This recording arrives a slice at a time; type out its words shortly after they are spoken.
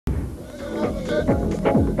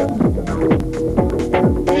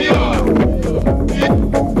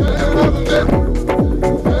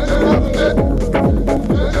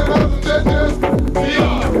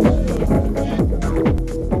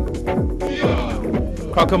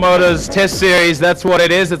Kokomoto's Test Series, that's what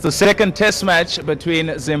it is. It's the second Test match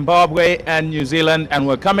between Zimbabwe and New Zealand, and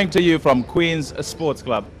we're coming to you from Queen's Sports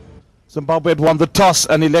Club. Zimbabwe had won the toss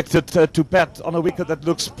and elected to bat on a wicket that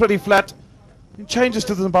looks pretty flat. In changes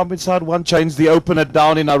to the Zimbabwe side, one change, the opener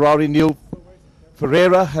down in Harare. Neil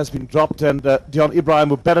Ferreira has been dropped, and Dion Ibrahim,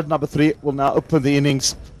 who batted number 3, will now open the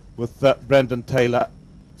innings with Brendan Taylor.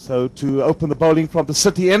 So to open the bowling from the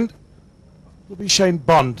City end will be Shane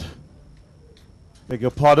Bond. Beg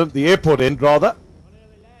your pardon, the airport end rather.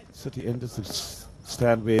 City end is the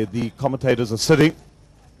stand where the commentators are sitting.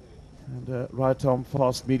 And right arm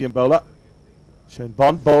fast medium bowler Shane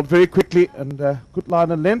Bond bowled very quickly and good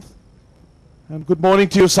line and length. And good morning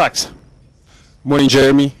to you, Sykes. Morning,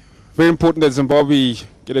 Jeremy. Very important that Zimbabwe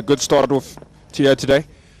get a good start off to here today.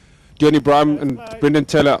 Dion Ibrahim and Brendan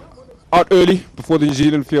Taylor out early before the New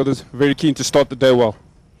Zealand fielders, very keen to start the day well.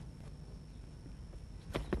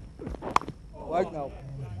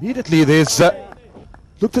 Immediately there's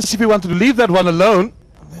looked as if he wanted to leave that one alone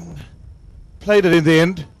and then played it in the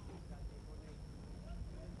end.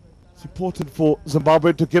 It's important for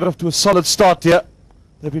Zimbabwe to get off to a solid start here.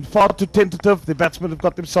 They've been far too tentative. The batsmen have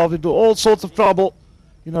got themselves into all sorts of trouble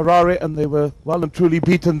in Harare, and they were well and truly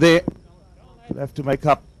beaten there. They'll have to make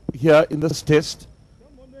up here in this test.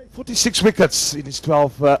 46 wickets in his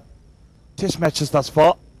 12 test matches thus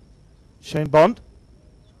far. Shane Bond.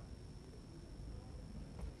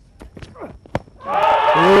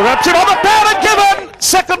 Wraps it on the pad and given!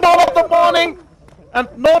 Second ball of the morning, and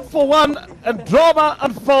 0 for 1, and drama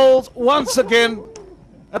unfolds once again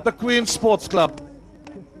at the Queen's Sports Club.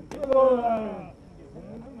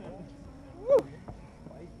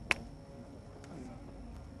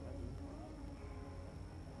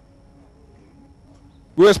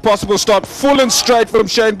 Worst possible start, full and straight from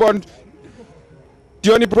Shane Bond.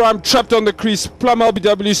 Dion Ibrahim trapped on the crease, plumb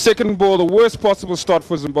LBW, second ball, the worst possible start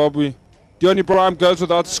for Zimbabwe. Dion Ibrahim goes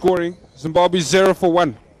without scoring. Zimbabwe 0 for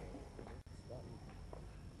 1.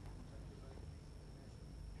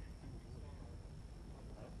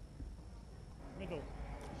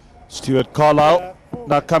 Stuart Carlisle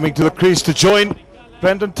now coming to the crease to join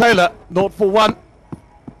Brendan Taylor. 0 for 1.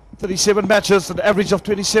 37 matches, an average of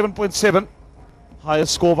 27.7.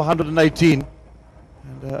 Highest score of 118.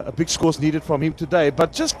 And a big score's needed from him today.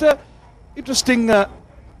 But just interesting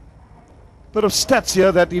bit of stats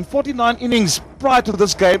here that in 49 innings prior to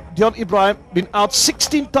this game, Dion Ibrahim been out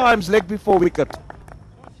 16 times leg before wicket.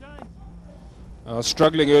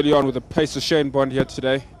 Struggling early on with the pace of Shane Bond here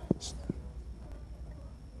today.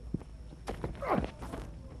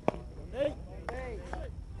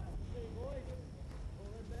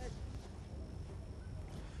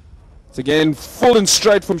 It's again full and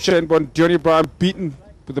straight from Shane Bond. Dion Ibrahim beaten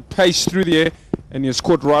with the pace through the air, and he has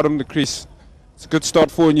caught right on the crease. It's a good start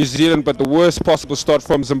for New Zealand, but the worst possible start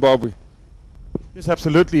from Zimbabwe. Yes,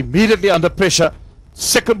 absolutely. Immediately under pressure.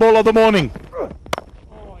 Second ball of the morning.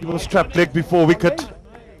 He was trapped leg before wicket.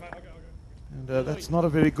 And that's not a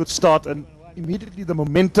very good start. And immediately the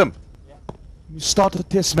momentum. You start a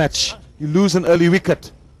test match, you lose an early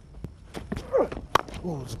wicket.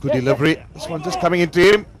 Oh, it's a good delivery. This one just coming into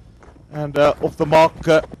him. And off the mark,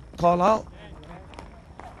 Carlisle.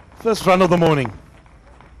 First run of the morning.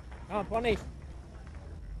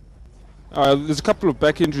 There's a couple of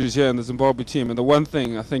back injuries here in the Zimbabwe team, and the one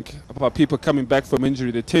thing I think about people coming back from injury,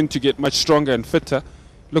 they tend to get much stronger and fitter,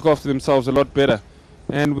 look after themselves a lot better.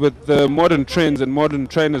 And with the modern trends and modern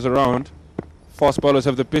trainers around, fast bowlers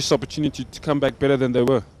have the best opportunity to come back better than they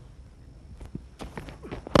were.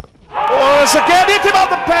 Oh, it's again hit him on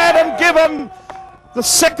the pad and given the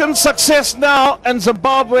second success now, and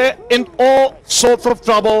Zimbabwe in all sorts of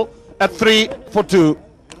trouble at 3 for 2.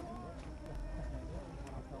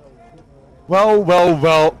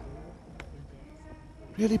 Well.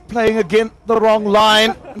 Really playing again the wrong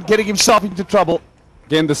line and getting himself into trouble.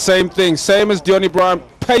 Again, the same thing, same as Dion Ibrahim,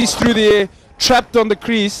 pace through the air, trapped on the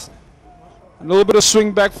crease. A little bit of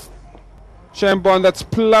swing back. Shane Bond, that's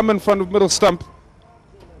plumb in front of middle stump.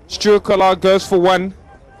 Stuart Carlisle goes for 1.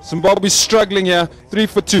 Zimbabwe struggling here, 3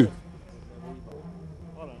 for 2.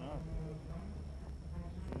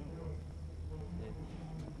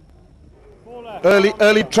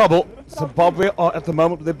 Early trouble. Zimbabwe are at the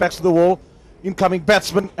moment with their backs to the wall. Incoming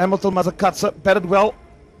batsman Hamilton Mazakatsa batted well.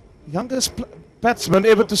 Youngest batsman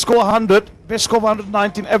ever to score 100. Best score of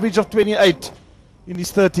 119, average of 28 in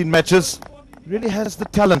his 13 matches. Really has the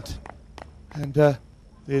talent. And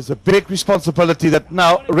There's a big responsibility that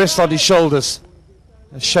now rests on his shoulders.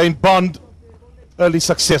 Shane Bond, early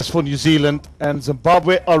success for New Zealand, and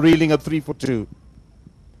Zimbabwe are reeling at 3 for 2.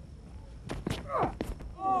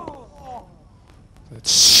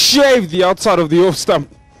 Shaved the outside of the off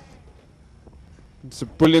stump. It's a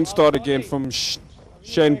brilliant start again from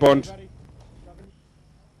Shane Bond.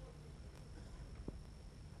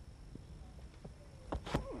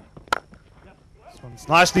 This one's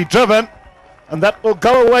nicely driven, and that will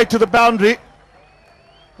go away to the boundary.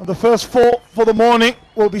 And the first 4 for the morning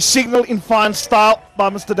will be signalled in fine style by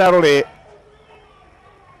Mr. Darrell Eyre.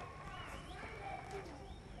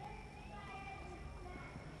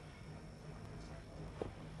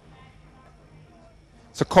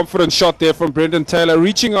 It's a confident shot there from Brendan Taylor,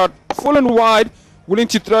 reaching out full and wide, willing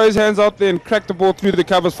to throw his hands out there and crack the ball through the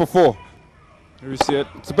covers for 4. Here we see it.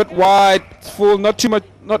 It's a bit wide, it's full, not too much,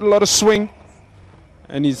 not a lot of swing,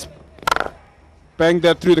 and he's banged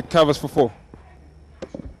that through the covers for 4.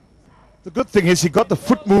 The good thing is he got the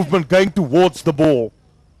foot movement going towards the ball,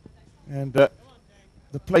 and the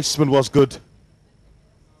placement was good.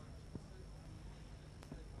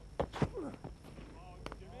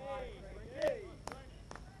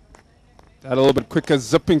 That a little bit quicker,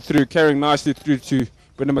 zipping through, carrying nicely through to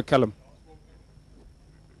Brendan McCullum.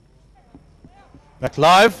 Back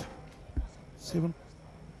live. 7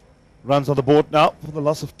 runs on the board now for the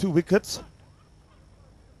loss of 2 wickets.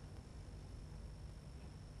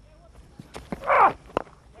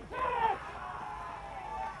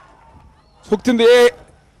 Hooked in the air.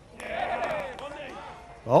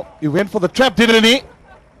 Well, he went for the trap, didn't he?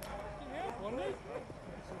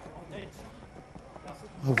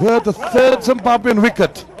 We're the 3rd Zimbabwean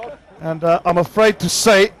wicket, and I'm afraid to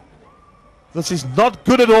say this is not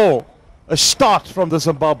good at all. A start from the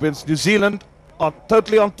Zimbabweans. New Zealand are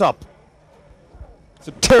totally on top. It's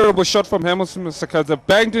a terrible shot from Hamilton Masakaza.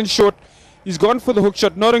 Banged in short. He's gone for the hook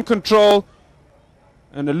shot, not in control.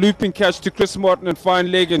 And a looping catch to Chris Martin and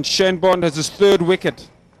fine leg, and Shane Bond has his 3rd wicket.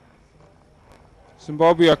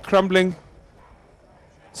 Zimbabwe are crumbling.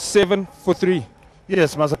 7 for 3.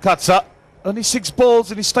 Yes, Masakatsa. Only 6 balls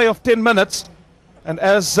in his stay of 10 minutes. And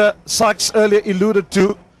as Sykes earlier alluded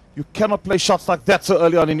to, you cannot play shots like that so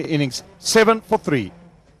early on in the innings. 7 for 3.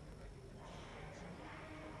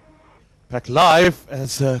 Back live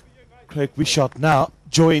as Craig Wishart now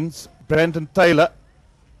joins Brandon Taylor.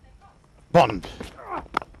 Bond.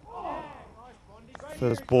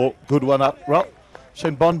 First ball, good one up. Well,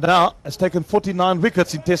 Shane Bond now has taken 49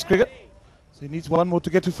 wickets in Test cricket. So he needs 1 more to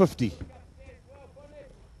get to 50.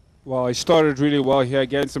 Well, he started really well here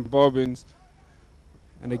against Zimbabweans.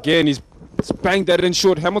 And again, he's banged that in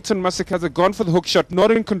short. Hamilton Masakaza gone for the hook shot,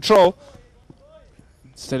 not in control.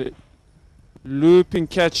 Instead, looping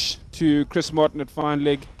catch to Chris Martin at fine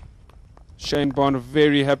leg. Shane Bond, a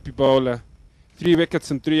very happy bowler. 3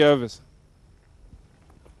 wickets in 3 overs.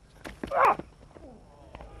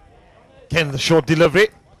 Again, the short delivery.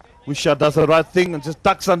 Wishart does the right thing and just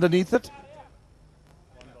ducks underneath it.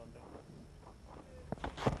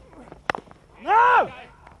 No!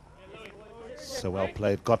 So well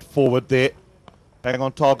played. Got forward there. Bang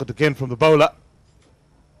on target again from the bowler.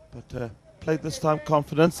 But played this time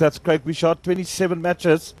confidence. That's Craig Wishart. 27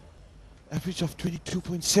 matches. Average of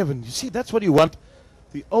 22.7. You see, that's what you want.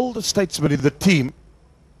 The older statesman in the team,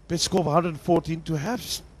 best score of 114, to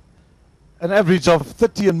have an average of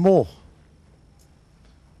 30 and more.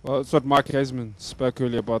 Well, that's what Mike Haseman spoke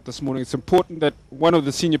earlier about this morning. It's important that one of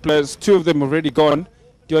the senior players, 2 of them already gone,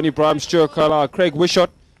 Dion Ibrahim, Stuart Carlisle, Craig Wishart,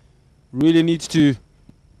 really needs to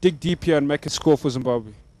dig deep here and make a score for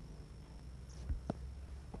Zimbabwe.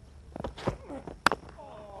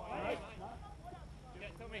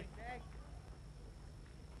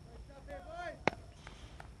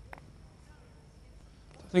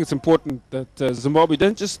 I think it's important that Zimbabwe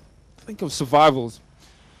don't just think of survivals.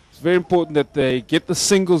 It's very important that they get the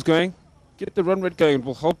singles going, get the run rate going. It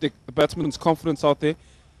will help the batsman's confidence out there.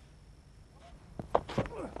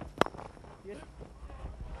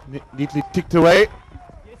 Neatly ticked away.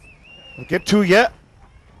 We'll get 2 here.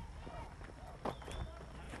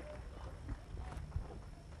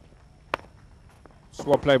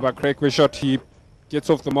 Swap play by Craig Wishart. He gets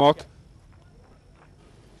off the mark.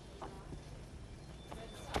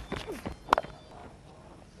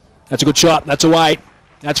 That's a good shot. That's away.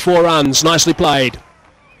 That's 4 runs. Nicely played.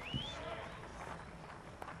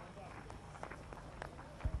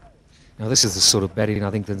 Now this is the sort of batting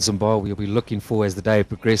I think that Zimbabwe will be looking for as the day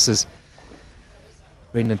progresses.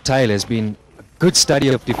 Brendan Taylor has been a good study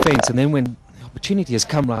of defence, and then when the opportunity has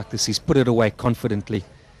come like this, he's put it away confidently.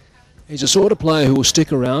 He's a sort of player who will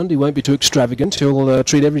stick around. He won't be too extravagant. He'll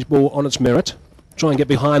treat every ball on its merit. try and get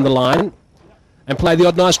behind the line and play the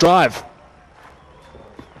odd nice drive.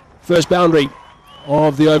 First boundary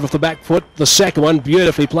of the over off the back foot. The second one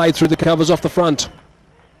beautifully played through the covers off the front.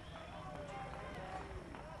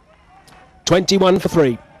 21 for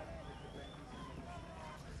 3.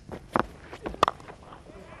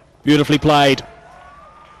 Beautifully played.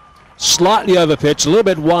 Slightly over pitch, a little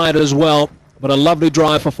bit wide as well, but a lovely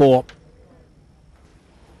drive for 4.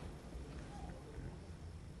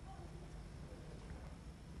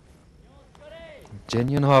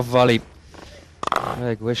 Genuine half volley.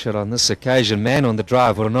 Craig Wishart on this occasion, man on the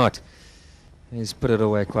drive or not, he's put it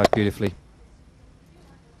away quite beautifully.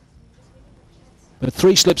 But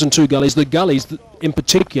 3 slips and 2 gullies. The gullies in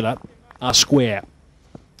particular are square.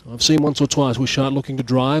 I've seen once or twice Wishart looking to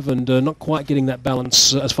drive and not quite getting that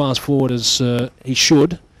balance as far as forward as he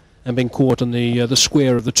should, and being caught in the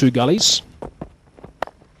square of the 2 gullies.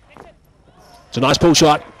 It's a nice pull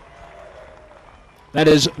shot. That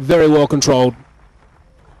is very well controlled.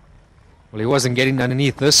 Well, he wasn't getting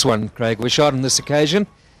underneath this one, Craig Wishart, on this occasion.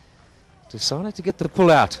 Decided to get the pull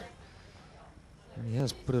out. And he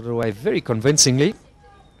has put it away very convincingly.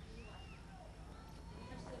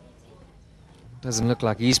 Doesn't look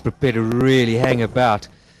like he's prepared to really hang about.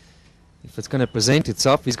 If it's going to present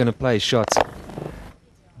itself, he's going to play his shots.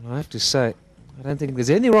 And I have to say, I don't think there's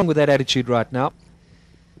anything wrong with that attitude right now.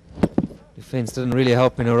 Defence didn't really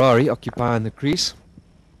help in Harare occupying the crease.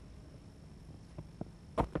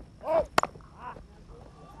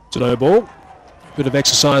 It's a no ball. Bit of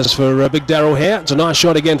exercise for Big Darryl here. It's a nice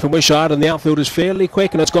shot again from Wishart, and the outfield is fairly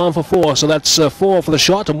quick, and it's gone for 4. So that's 4 for the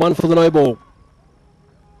shot and 1 for the no ball.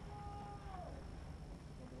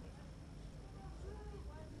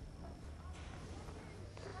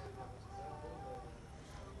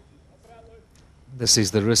 This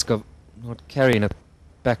is the risk of not carrying a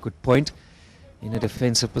backward point in a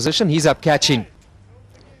defensive position. He's up catching.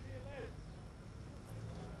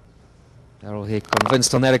 Darryl here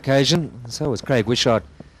convinced on that occasion. So was Craig Wishart.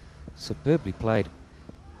 Superbly played.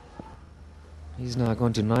 He's now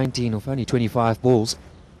gone to 19 off only 25 balls.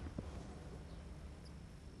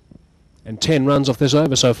 And 10 runs off this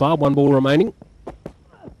over so far. 1 ball remaining.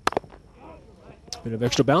 Bit of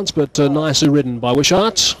extra bounce, but nicely ridden by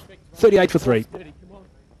Wishart. 38 for 3.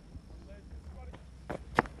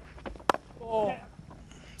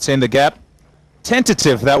 It's in the gap.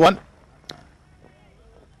 Tentative, that one.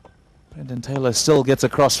 Brendan Taylor still gets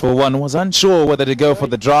across for 1. Was unsure whether to go for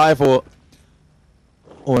the drive or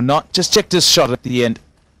not. Just checked his shot at the end.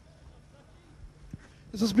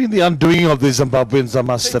 This has been the undoing of the Zimbabweans, I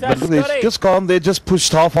must admit. They've just gone, they just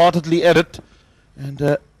pushed half-heartedly at it. And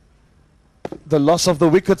the loss of the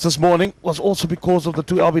wickets this morning was also because of the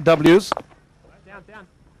 2 LBWs.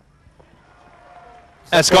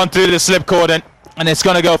 That's gone through the slip cordon, and it's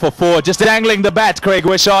going to go for 4. Just angling the bat, Craig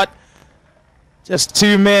Wishart. Just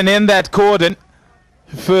 2 men in that cordon.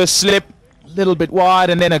 First slip, a little bit wide,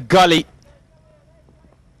 and then a gully.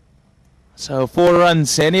 So 4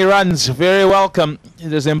 runs. Any runs, very welcome to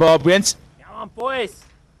the Zimbabweans. Come on, boys. It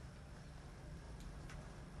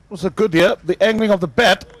was a good year. The angling of the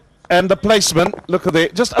bat and the placement. Look at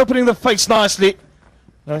that. Just opening the face nicely.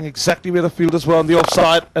 Knowing exactly where the fielders were on the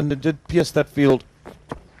offside, and it did pierce that field.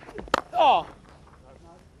 Oh.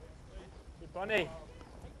 Good bunny.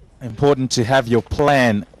 Important to have your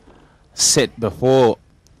plan set before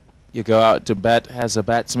you go out to bat as a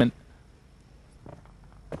batsman.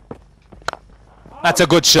 That's a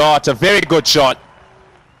good shot, a very good shot.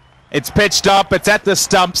 It's pitched up, it's at the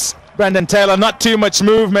stumps. Brendan Taylor, not too much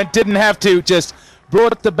movement, didn't have to, just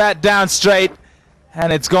brought the bat down straight,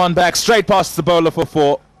 and it's gone back straight past the bowler for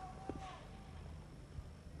 4.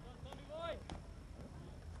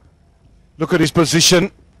 Look at his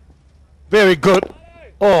position. Very good.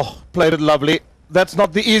 Oh, played it lovely. That's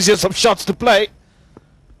not the easiest of shots to play.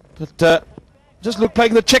 But just look,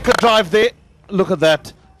 playing the checker drive there. Look at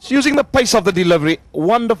that. It's using the pace of the delivery.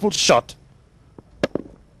 Wonderful shot.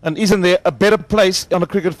 And isn't there a better place on a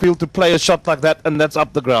cricket field to play a shot like that? And that's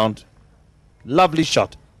up the ground. Lovely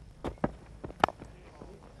shot.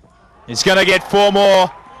 He's going to get 4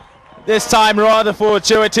 more. This time rather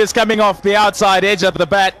fortuitous, coming off the outside edge of the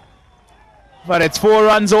bat. But it's 4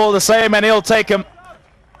 runs all the same, and he'll take him.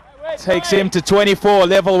 Takes him to 24,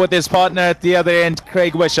 level with his partner at the other end,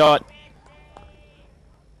 Craig Wishart.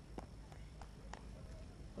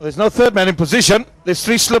 There's no third man in position. There's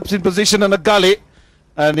 3 slips in position and a gully.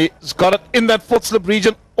 And he's got it in that 4th slip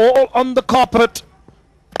region, all on the carpet.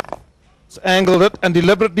 He's angled it and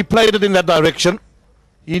deliberately played it in that direction.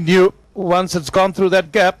 He knew once it's gone through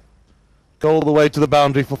that gap, go all the way to the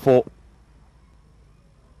boundary for 4.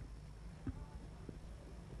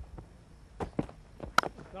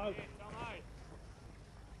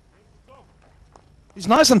 He's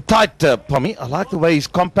nice and tight, Pommy. I like the way he's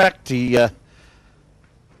compact. He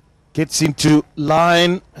gets into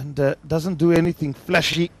line and doesn't do anything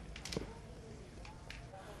flashy.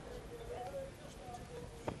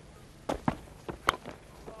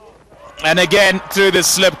 And again through the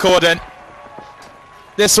slip cordon.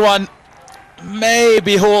 This one may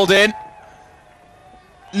be hauled in.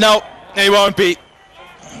 No, he won't be.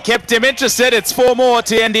 Kept him interested. It's 4 more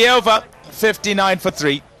to end the over. 59 for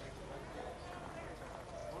 3.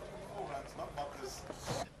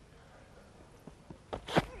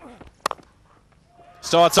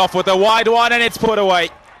 Starts off with a wide one and it's put away.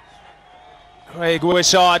 Craig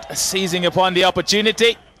Wishart seizing upon the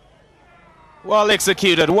opportunity. Well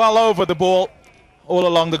executed, well over the ball, all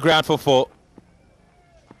along the ground for 4.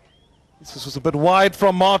 This was a bit wide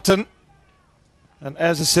from Martin. And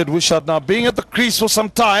as I said, Wishart now being at the crease for some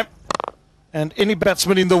time. And any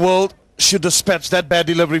batsman in the world should dispatch that bad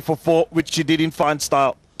delivery for 4, which he did in fine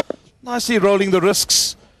style. Nicely rolling the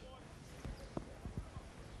risks.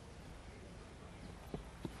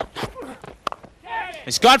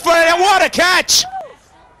 He's gone for it, and what a catch!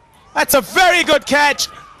 That's a very good catch.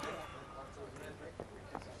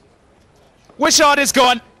 Wishart is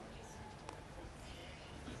gone.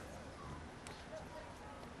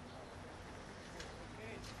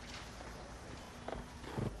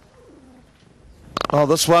 Oh,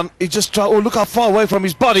 this one, he just tried, oh, look how far away from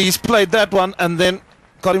his body he's played that one and then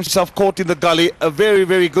got himself caught in the gully. A very,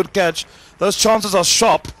 very good catch. Those chances are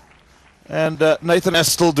sharp. And Nathan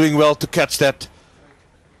S still doing well to catch that.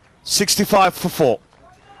 65 for 4.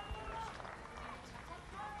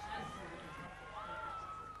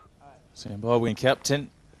 Zimbabwean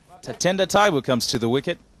captain Tatenda Taibu comes to the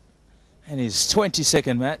wicket. And his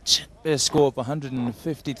 22nd match. Best score of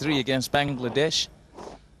 153 against Bangladesh.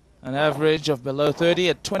 An average of below 30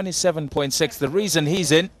 at 27.6. The reason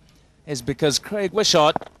he's in is because Craig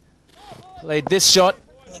Wishart played this shot.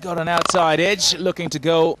 He got an outside edge, looking to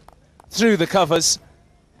go through the covers.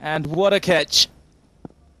 And what a catch.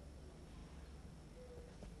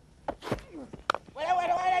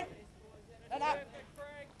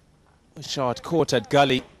 Wishart caught at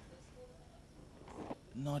gully.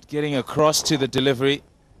 Not getting across to the delivery.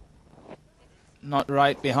 Not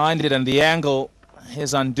right behind it, and the angle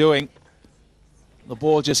his undoing. The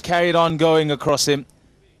ball just carried on going across him.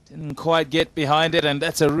 Didn't quite get behind it, and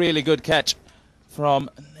that's a really good catch from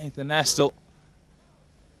Nathan Astle.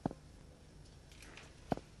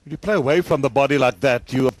 If you play away from the body like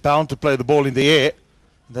that, you are bound to play the ball in the air.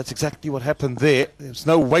 And that's exactly what happened there. There's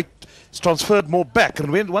no weight. It's transferred more back,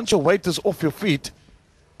 and once your weight is off your feet,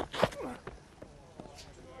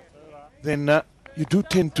 then you do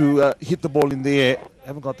tend to hit the ball in the air.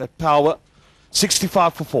 Haven't got that power.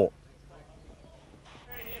 65 for 4.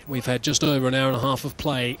 We've had just over an hour and a half of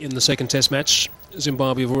play in the second test match.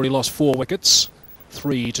 Zimbabwe have already lost 4 wickets.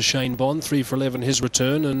 3 to Shane Bond, 3 for 11 his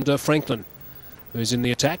return, and Franklin, who's in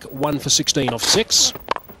the attack, 1 for 16 off 6.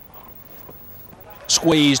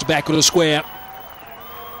 Squeezed back with a square.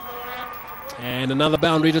 And another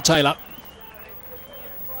boundary to Taylor.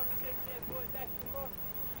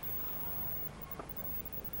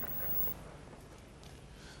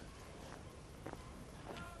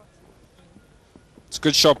 It's a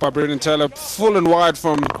good shot by Brendan Taylor, full and wide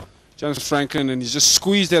from James Franklin, and he's just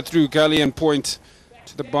squeezed that through gully and point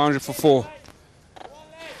to the boundary for 4.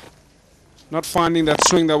 Not finding that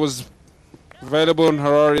swing that was available in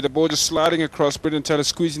Harare. The ball just sliding across. Brendan Taylor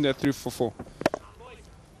squeezing that through for 4.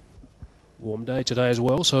 Warm day today as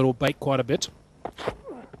well, so it'll bake quite a bit.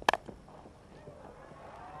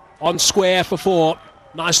 On square for 4.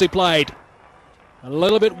 Nicely played. A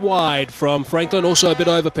little bit wide from Franklin, also a bit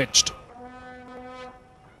overpitched.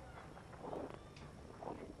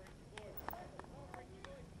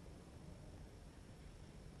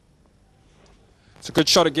 It's a good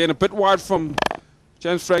shot again, a bit wide from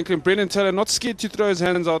James Franklin. Brendan Taylor not scared to throw his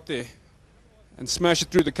hands out there and smash it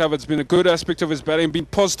through the cover. It's been a good aspect of his batting, being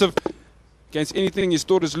positive against anything he's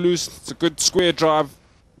thought is loose. It's a good square drive.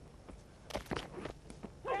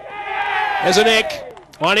 There's a nick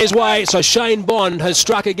on his way, so Shane Bond has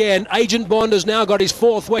struck again. Agent Bond has now got his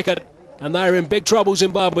 4th wicket, and they're in big trouble,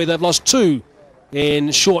 Zimbabwe. They've lost 2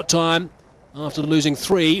 in short time after losing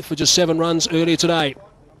 3 for just 7 runs earlier today.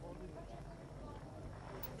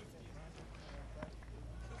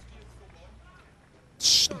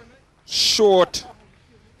 Short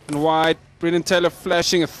and wide. Brendan Taylor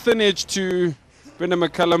flashing a thin edge to Brendan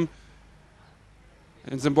McCullum.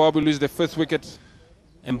 And Zimbabwe lose their 5th wicket.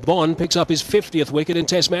 And Bond picks up his 50th wicket in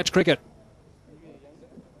Test match cricket.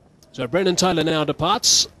 So Brendan Taylor now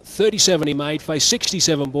departs. 37 he made, faced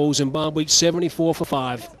 67 balls. Zimbabwe 74 for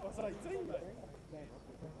 5.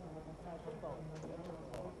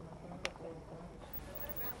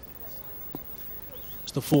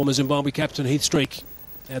 It's the former Zimbabwe captain Heath Streak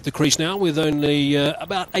at the crease now with only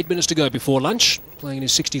about 8 minutes to go before lunch, playing in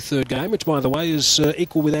his 63rd game, which by the way is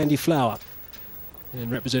equal with Andy Flower. And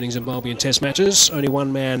representing Zimbabwe in test matches, only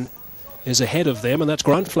one man is ahead of them, and that's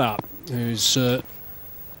Grant Flower, who's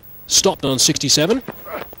stopped on 67.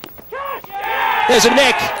 There's a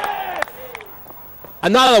neck.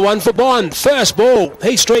 Another one for Bond. First ball.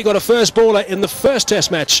 Heath Streak got a first baller in the first test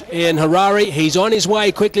match in Harare. He's on his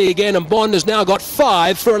way quickly again, and Bond has now got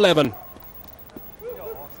 5 for 11.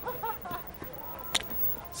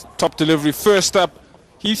 Top delivery first up.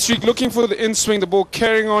 Heath Streak looking for the in swing, the ball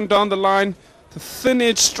carrying on down the line. The thin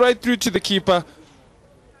edge straight through to the keeper.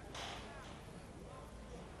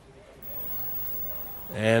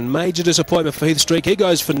 And major disappointment for Heath Streak. He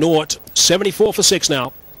goes for naught. 74 for 6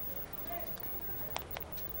 now.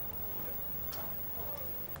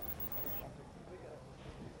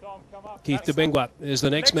 Keith Debengwa is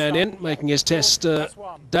the next man in, making his test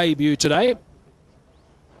debut today.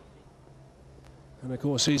 And of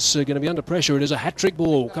course he's going to be under pressure. It is a hat-trick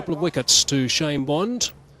ball. A couple of wickets to Shane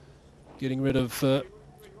Bond. Getting rid of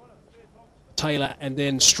Taylor and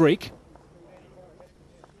then Streak.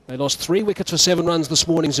 They lost 3 wickets for 7 runs this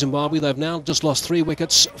morning, Zimbabwe. They've now just lost 3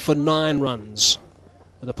 wickets for 9 runs.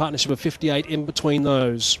 With a partnership of 58 in between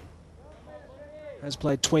those. Has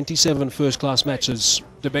played 27 first-class matches,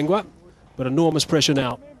 Debengwa, but enormous pressure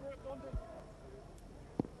now.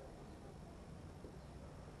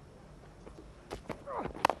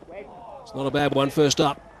 It's not a bad one first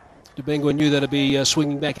up. Debengwa knew that it'd be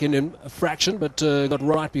swinging back in a fraction, but got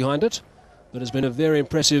right behind it. But it's been a very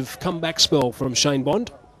impressive comeback spell from Shane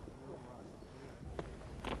Bond.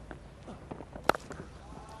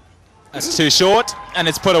 That's too short, and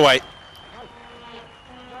it's put away.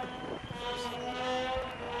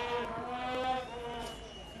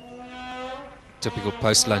 Typical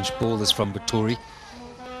post-lunch ball this from Vittori.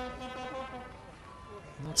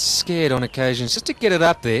 Not scared on occasions, just to get it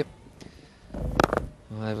up there.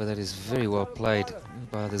 However, that is very well played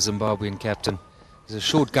by the Zimbabwean captain. He's a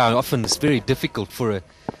short guy, often it's very difficult for a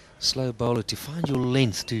slow bowler to find your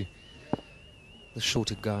length to the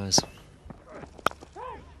shorter guys.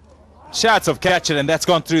 Shouts of catch it, and that's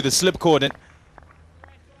gone through the slip cordon.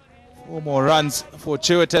 4 more runs for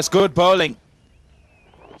Chiwetas. Good bowling.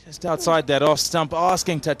 Just outside that off stump,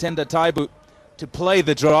 asking Tatenda Taibu to play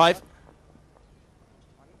the drive.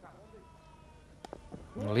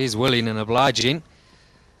 Well, he's willing and obliging.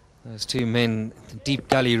 Those 2 men in the deep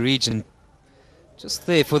gully region just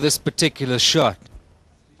there for this particular shot.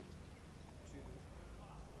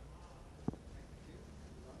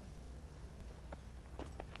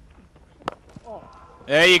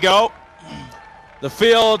 There you go. The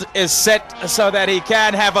field is set so that he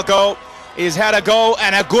can have a go. He's had a go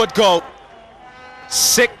and a good go.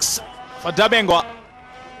 6 for Debengwa.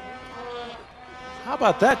 How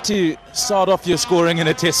about that to start off your scoring in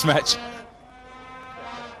a test match?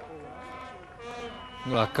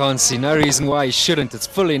 Well, I can't see no reason why he shouldn't. It's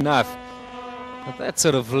full enough. At that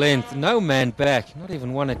sort of length, no man back, not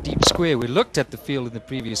even one at deep square. We looked at the field in the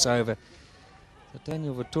previous over. So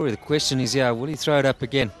Daniel Vittori, the question is, will he throw it up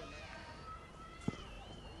again?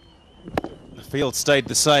 The field stayed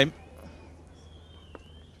the same.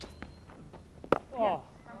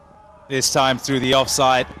 This time through the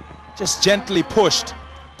offside. Just gently pushed.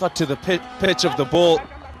 Got to the pitch of the ball.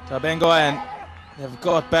 Debengwa, and they've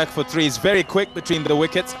got back for 3. He's very quick between the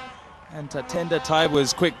wickets. And Tatenda Taibu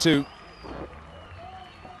was quick too.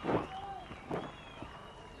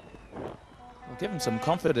 Will give him some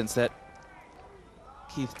confidence, that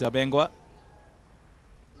Keith Debengwa.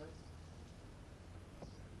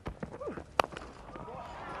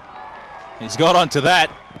 He's got onto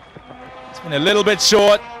that. It's been a little bit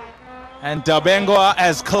short, and Debengwa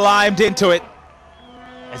has climbed into it.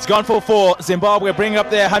 It's gone for 4. Zimbabwe bring up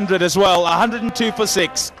their 100 as well. 102 for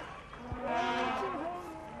 6.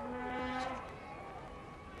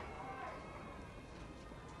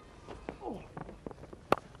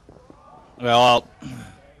 Well,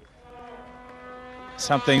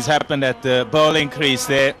 something's happened at the bowling crease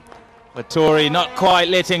there. Vittori not quite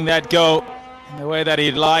letting that go in the way that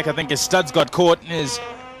he'd like. I think his studs got caught in his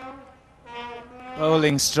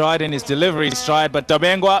bowling stride, in his delivery stride. But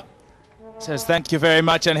Debengwa says thank you very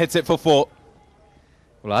much and hits it for 4.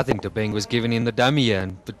 Well, I think Debengwa was giving him the dummy here,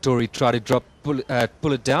 and Vittori tried to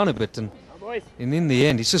pull it down a bit, and in the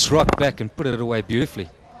end he's just rocked back and put it away beautifully.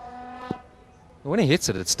 When he hits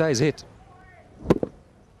it, it stays hit.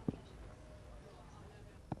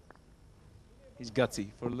 He's gutsy.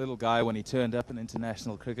 For a little guy, when he turned up in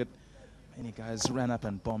international cricket, many guys ran up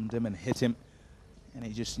and bombed him and hit him. And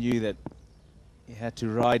he just knew that he had to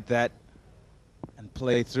ride that and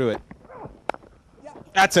play through it.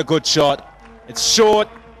 That's a good shot. It's short.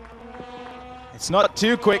 It's not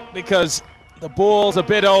too quick because the ball's a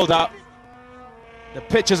bit older. The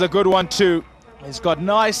pitch is a good one too. He's got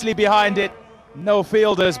nicely behind it. No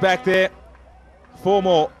fielders back there. 4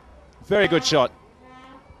 more. Very good shot.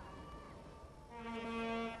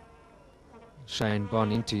 Shane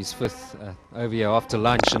Bond into his 5th over here after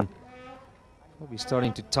lunch, and probably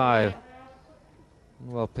starting to tire.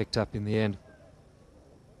 Well picked up in the end.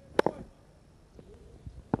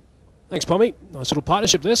 Thanks, Pommy. Nice little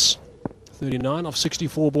partnership this. 39 off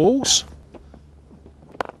 64 balls.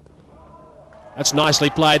 That's nicely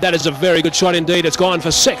played. That is a very good shot indeed. It's gone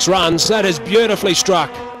for 6 runs. That is beautifully struck.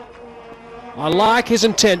 I like his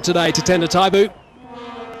intent today to Tender Taibu.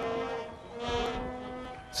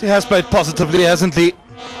 He has played positively, hasn't he?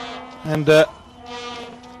 And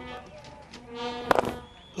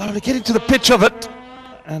lovely getting to the pitch of it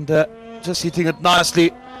and just hitting it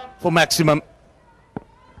nicely for maximum.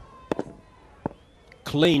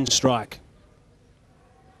 Clean strike.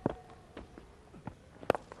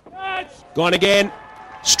 Gone again.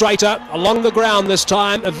 Straighter along the ground this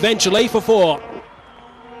time, eventually for 4.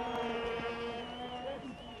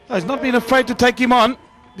 He's not been afraid to take him on.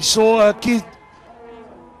 We saw Keith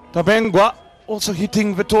Tabengwa also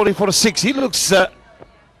hitting Vittori for a 6. He looks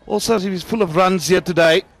also he's full of runs here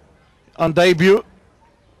today on debut.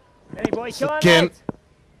 Again,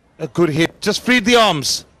 a good hit. Just freed the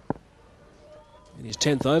arms. In his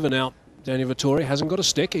 10th over now, Daniel Vittori hasn't got a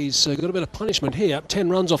stick. He's got a bit of punishment here. 10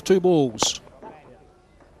 runs off 2 balls.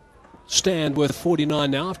 Stand worth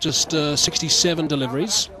 49 now, just 67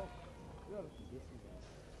 deliveries.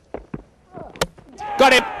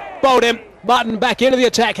 Got him, bowled him. Martin back into the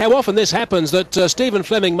attack. How often this happens that Stephen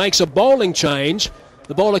Fleming makes a bowling change.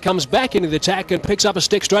 The bowler comes back into the attack and picks up a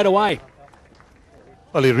stick straight away.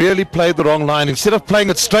 Well, he really played the wrong line. Instead of playing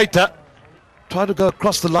it straighter, tried to go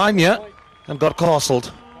across the line here and got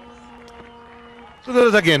castled. Look at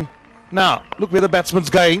it again. Now, look where the batsman's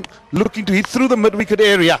going, looking to hit through the mid-wicket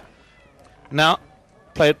area. Now,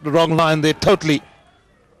 played the wrong line there totally.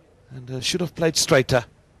 And should have played straighter.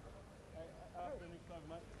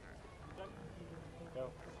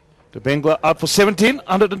 The Bengwa out for 17,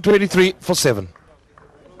 123 for 7.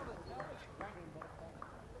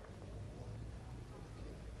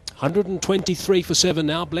 $123 for 7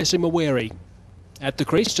 now. Bless him, Aweri at the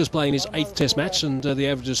crease, just playing his 8th Test match, and the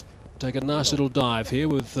averages take a nice little dive here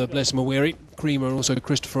with Bless him, Aweri, Creamer, and also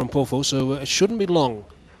Christopher Mpofo. So it shouldn't be long,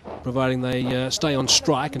 providing they stay on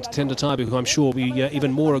strike. And Tender Taibu, who I'm sure will be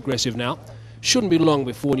even more aggressive now, shouldn't be long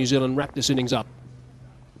before New Zealand wrap this innings up.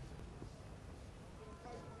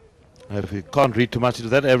 If you can't read too much into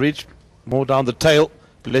that average, more down the tail,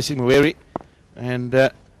 Blessing Mweri, and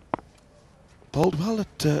bowled well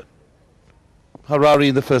at Harare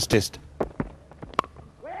in the first test.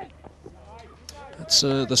 That's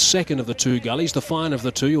the second of the 2 gullies, the fine of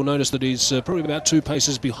the 2. You'll notice that he's probably about 2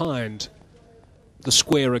 paces behind the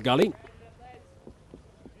squarer gully.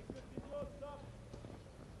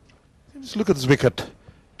 Just look at this wicket.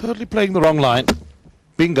 Totally playing the wrong line.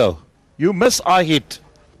 Bingo. You miss, I hit.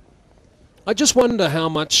 I just wonder how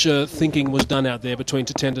much thinking was done out there between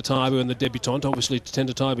Tender Taibu and the debutant. Obviously,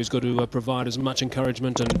 Tender Taibu's got to provide as much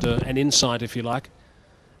encouragement and insight, if you like,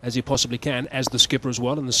 as he possibly can, as the skipper as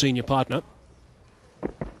well and the senior partner.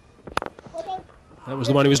 That was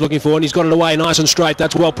the one he was looking for, and he's got it away nice and straight.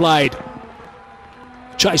 That's well played.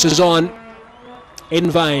 Chases on in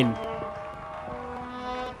vain.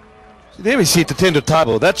 There we see Tender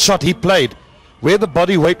Taibu. That shot he played, where the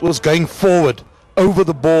body weight was going forward, over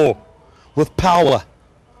the ball, with power,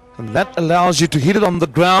 and that allows you to hit it on the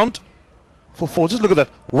ground for 4. Just look at that,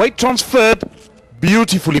 weight transferred,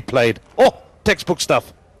 beautifully played. Oh, textbook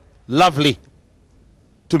stuff, lovely.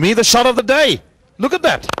 To me, the shot of the day. Look at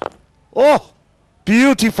that. Oh,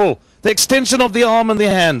 beautiful. The extension of the arm and the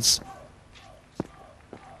hands.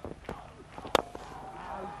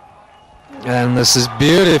 And this is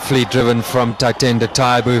beautifully driven from Tender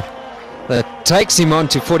Taibu. That takes him on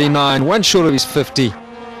to 49, 1 short of his 50.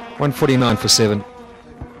 149 for 7.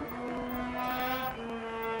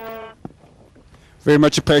 Very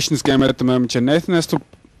much a patience game at the moment. Nathan has still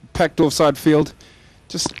packed offside field.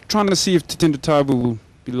 Just trying to see if Tender Taibu will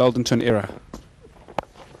be lulled into an error.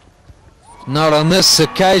 Not on this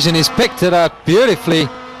occasion. He's picked it up beautifully.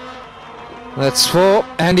 That's 4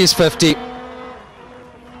 and he's 50.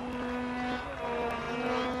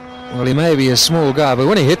 Well, he may be a small guy, but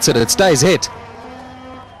when he hits it, it stays hit.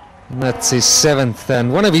 And that's his 7th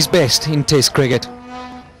and one of his best in Test cricket.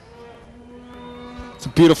 It's a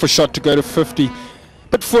beautiful shot to go to 50.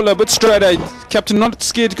 Bit fuller, bit straighter. Captain not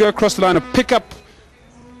scared to go across the line and pick up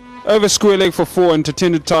over square leg for 4, and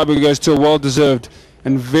Tatenda Taibu goes to a well-deserved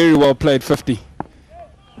and very well played 50.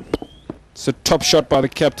 It's a top shot by the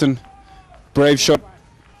captain. Brave shot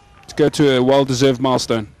to go to a well-deserved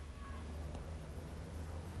milestone.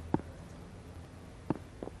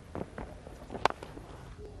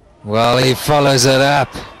 Well, he follows it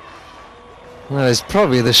up. Well, it's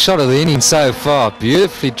probably the shot of the inning so far.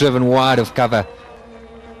 Beautifully driven wide of cover.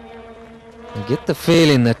 I get the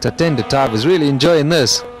feeling that Tatenda Taibu was really enjoying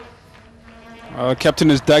this. Captain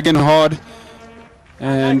has dug in hard,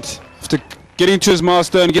 and after getting to his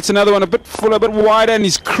milestone, gets another one a bit fuller, a bit wider, and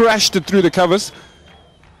he's crashed it through the covers.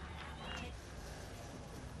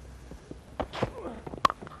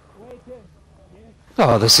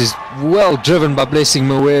 Oh, this is well driven by Blessing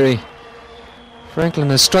Mawere. Franklin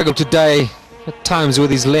has struggled today at times with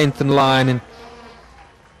his length and line, and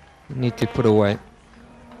neatly put away.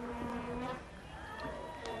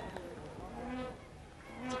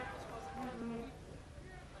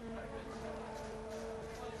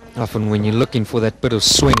 Often when you're looking for that bit of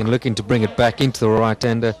swing and looking to bring it back into the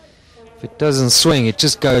right-hander, if it doesn't swing, it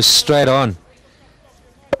just goes straight on.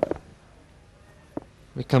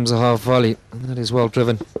 Becomes a half volley, and that is well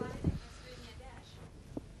driven.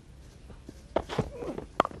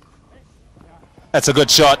 That's a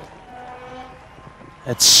good shot.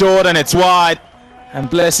 It's short and it's wide, and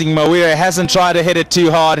Blessing Mawere hasn't tried to hit it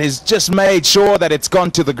too hard. He's just made sure that it's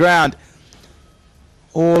gone to the ground,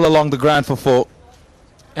 all along the ground for 4.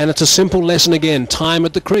 And it's a simple lesson again, time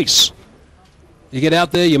at the crease. You get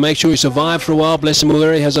out there, you make sure you survive for a while. Blessing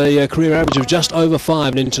Mawere has a career average of just over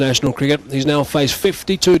 5 in international cricket. He's now faced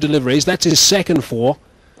 52 deliveries. That's his second 4,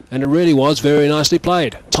 and it really was very nicely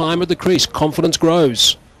played. Time at the crease, confidence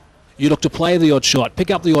grows. You look to play the odd shot, pick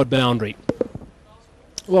up the odd boundary.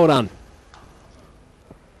 Well done.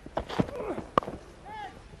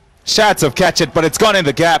 Shouts of catch it, but it's gone in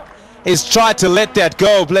the gap. He's tried to let that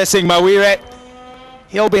go, Blessing Mawere.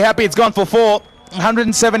 He'll be happy it's gone for 4.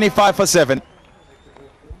 175 for 7.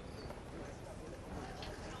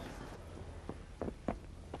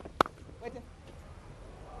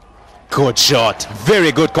 Good shot.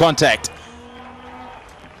 Very good contact.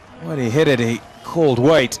 When he hit it, he called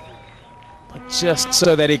wait. But just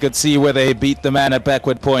so that he could see whether he beat the man at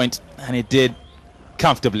backward point, and he did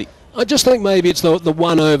comfortably. I just think maybe it's the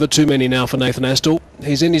 1 over too many now for Nathan Astle.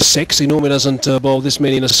 He's in his 6. He normally doesn't bowl this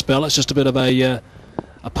many in a spell. It's just a bit of a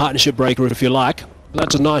partnership breaker, if you like. But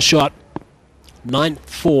that's a nice shot.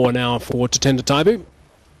 9-4 now for Tatenda Taibu.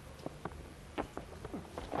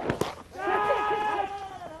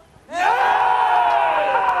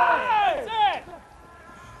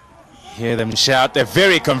 Hear them shout. They're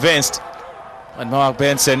very convinced. And Mark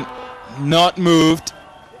Benson not moved.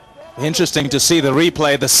 Interesting to see the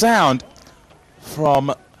replay. The sound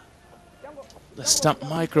from the stump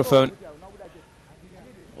microphone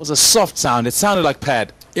was a soft sound. It sounded like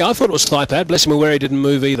pad. Yeah, I thought it was thigh pad. Blessing Mawere didn't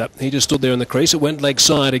move either. He just stood there in the crease. It went leg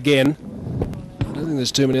side again. I don't think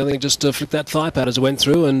there's too many. I think it just flicked that thigh pad as it went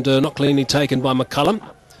through, and not cleanly taken by McCullum.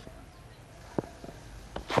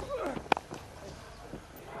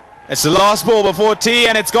 It's the last ball before tea,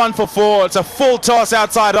 and it's gone for 4. It's a full toss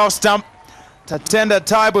outside off stump. Tatenda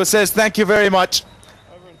Taibu says thank you very much.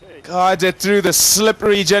 Guides it through the slip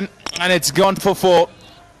region, and it's gone for 4.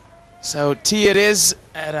 So tea it is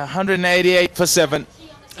at 188 for 7.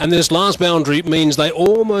 And this last boundary means they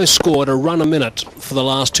almost scored a run a minute for the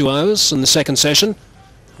last 2 overs in the second session,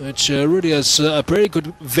 which really is a very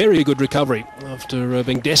good recovery after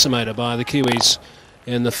being decimated by the Kiwis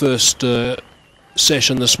in the first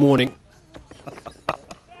session this morning.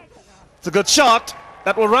 It's a good shot.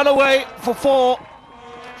 That will run away for 4.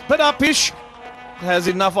 Bit uppish. Has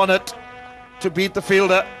enough on it to beat the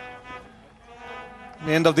fielder.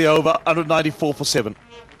 The end of the over, 194 for 7.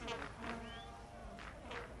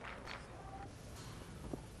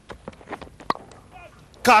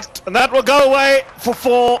 Cut, and that will go away for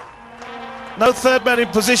 4. No third man in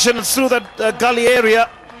position. It's through that gully area.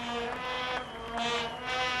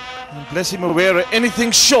 And Blessing Mawere, anything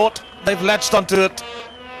short, they've latched onto it.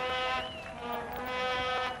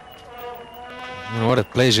 Oh, what a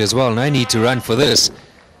pleasure as well. No need to run for this.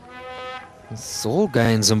 It's all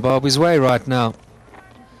going Zimbabwe's way right now.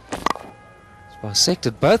 It's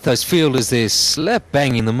bisected both those fielders there. Slap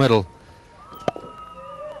bang in the middle.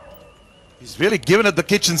 He's really given it the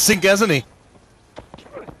kitchen sink, hasn't he?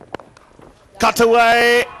 Cut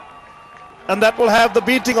away. And that will have the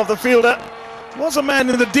beating of the fielder. Was a man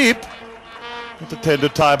in the deep. The tender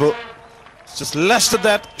Taibu just lashed at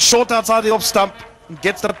that, short outside the off stump, and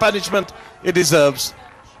gets the punishment it deserves.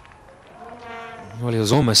 Well, he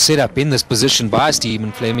was almost set up in this position by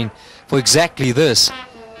Stephen Fleming for exactly this.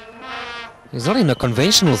 He's not in a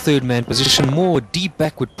conventional third man position, more deep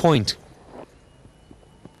backward point.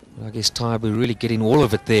 But I guess Taibu really getting all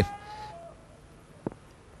of it there.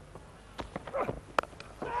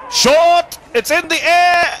 Short, it's in the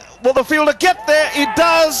air. Will the fielder get there? He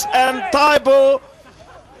does, and Taibu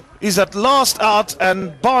is at last out,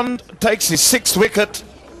 and Bond takes his 6th wicket,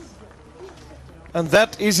 and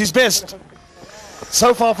that is his best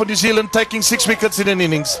so far for New Zealand, taking 6 wickets in an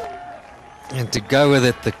innings. And to go with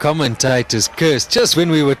it, the commentators cursed just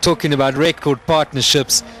when we were talking about record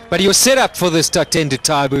partnerships. But he was set up for this Tatenda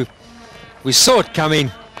Taibu. We saw it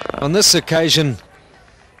coming. On this occasion,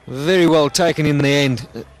 very well taken in the end.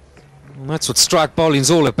 And that's what strike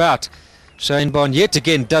bowling's all about. Shane Bond yet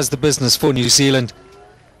again does the business for New Zealand.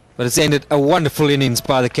 But it's ended a wonderful innings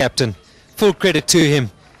by the captain. Full credit to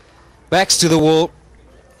him. Backs to the wall.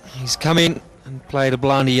 He's come in and played a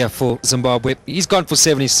blinder here for Zimbabwe. He's gone for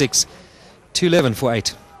 76. 211 for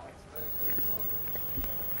 8.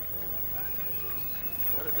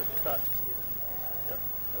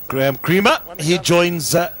 Graham Creamer, he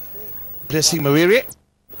joins Blessing Mawere,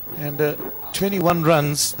 and 21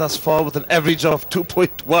 runs thus far with an average of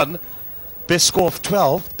 2.1. Best score of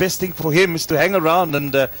 12. Best thing for him is to hang around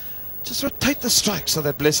and just rotate the strike so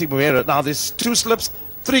that Blessing Mawere. Now there's 2 slips,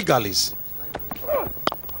 3 gullies.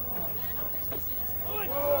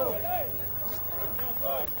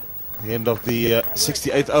 The end of the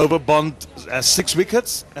 68th over, Bond has 6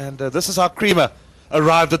 wickets, and this is how Creamer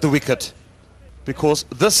arrived at the wicket, because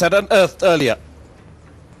this had unearthed earlier.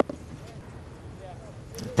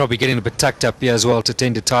 Probably getting a bit tucked up here as well to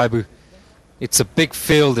tend to Taibu. It's a big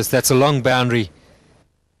field, that's a long boundary.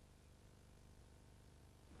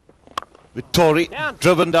 Vittori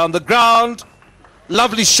driven down the ground.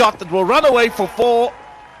 Lovely shot that will run away for 4.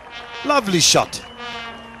 Lovely shot.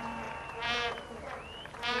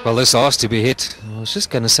 Well, this has to be hit. I was just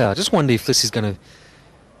going to say, I just wonder if this is going to,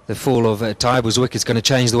 the fall of Taibu's wicket is going to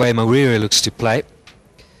change the way Mawere looks to play.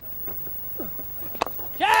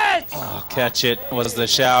 Catch! Oh, catch it was the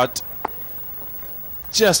shout.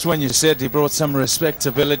 Just when you said he brought some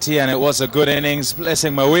respectability and it was a good innings.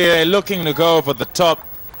 Blessing Mawere looking to go over the top.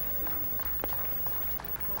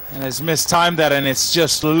 And has mistimed that, and it's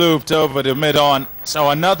just looped over to mid-on. So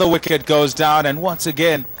another wicket goes down, and once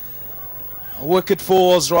again, a wicket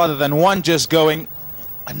falls rather than one just going.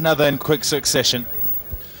 Another in quick succession.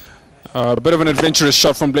 A bit of an adventurous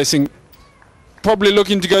shot from Blessing. Probably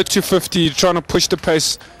looking to go 250, trying to push the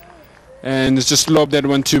pace. And it's just lobbed that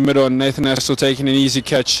one to mid-on. Nathan Astle taking an easy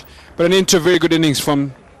catch. But an into a very good innings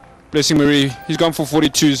from Blessing Mawere. He's gone for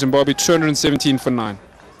 42, Zimbabwe 217 for 9.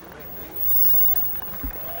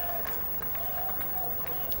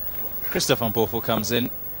 Christopher Mpofu comes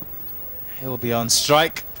in. He'll be on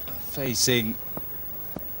strike, facing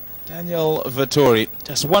Daniel Vittori.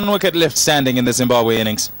 Just 1 wicket left standing in the Zimbabwe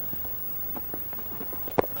innings.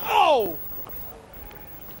 Oh!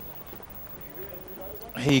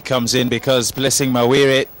 He comes in because Blessing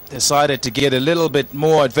Mawere decided to get a little bit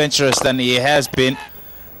more adventurous than he has been.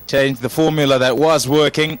 Changed the formula that was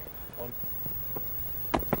working.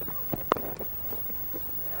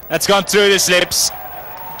 That's gone through the slips.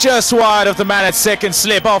 Just wide of the man at second,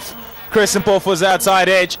 slip off Chris Mpofu's outside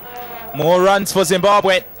edge. More runs for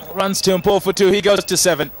Zimbabwe. Runs to Mpofu too. He goes to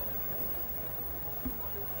 7.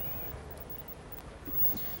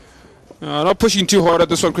 Not pushing too hard at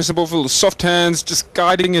this one, Chris Mpofu. Soft hands, just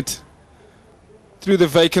guiding it through the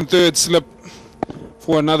vacant third slip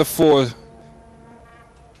for another 4.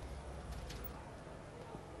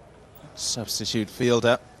 Substitute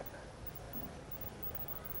fielder.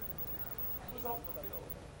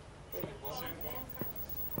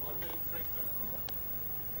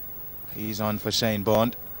 He's on for Shane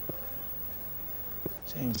Bond.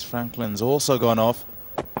 James Franklin's also gone off.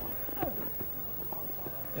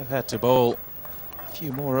 They've had to bowl a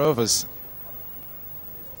few more overs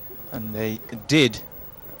than they did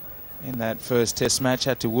in that first test match.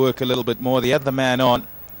 Had to work a little bit more. The other man on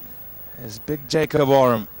is big Jacob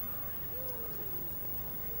Oram.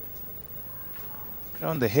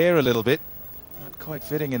 Grown the hair a little bit. Not quite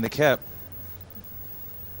fitting in the cap.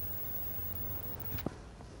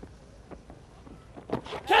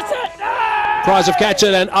 Cries of catch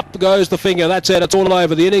it, and up goes the finger. That's it. It's all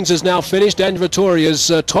over. The innings is now finished. Daniel Vittori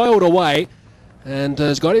has toiled away and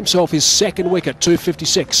has got himself his 2nd wicket,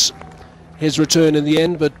 256. His return in the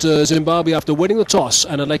end, but Zimbabwe, after winning the toss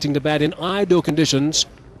and electing to bat in ideal conditions,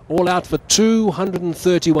 All out for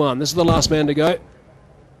 231. This is the last man to go.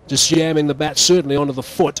 Just jamming the bat certainly onto the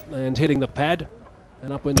foot and hitting the pad.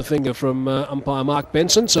 And up went the finger from umpire Mark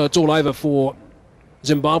Benson. So it's all over for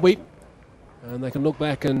Zimbabwe. And they can look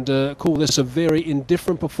back and call this a very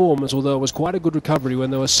indifferent performance, although it was quite a good recovery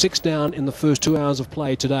when they were 6 down in the first 2 hours of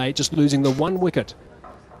play today, just losing the 1 wicket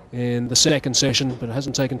in the second session. But it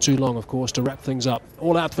hasn't taken too long, of course, to wrap things up.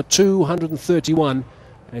 All out for 231,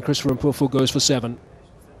 and Christopher Mpofu goes for 7.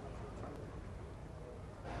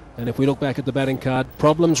 And if we look back at the batting card,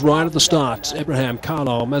 problems right at the start. Abraham,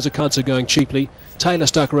 Carlisle, Mazakadze going cheaply. Taylor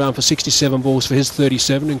stuck around for 67 balls for his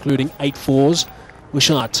 37, including 8 fours.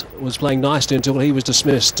 Wishart was playing nicely until he was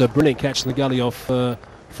dismissed. A brilliant catch in the gully off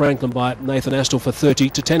Franklin by Nathan Astle for 30.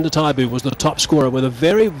 Tatenda Taibu was the top scorer with a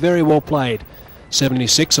very, very well played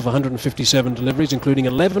 76 of 157 deliveries, including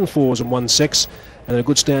 11 fours and 1 6. And a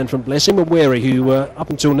good stand from Blessing Maweri, who up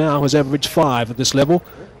until now has averaged 5 at this level.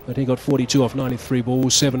 But he got 42 off 93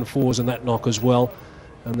 balls, 7 fours in that knock as well.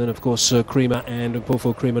 And then, of course, Creamer and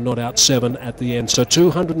Mpofu Creamer not out 7 at the end. So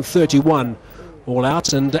 231 all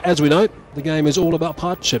out. And as we know, the game is all about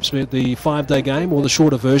partnerships, be it the 5-day game or the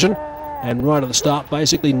shorter version. And right at the start,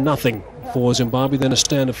 basically nothing for Zimbabwe. Then a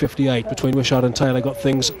stand of 58 between Wishart and Taylor got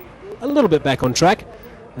things a little bit back on track.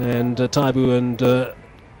 And Taibu and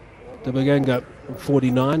Debagenga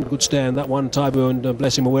 49, good stand that one. Taibu and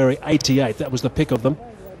Blessing Maweri 88, that was the pick of them.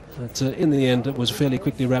 But in the end, it was fairly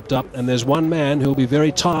quickly wrapped up. And there's one man who will be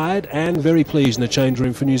very tired and very pleased in the change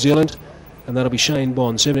room for New Zealand. And that'll be Shane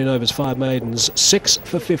Bond. 17 overs, 5 maidens, 6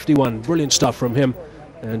 for 51. Brilliant stuff from him.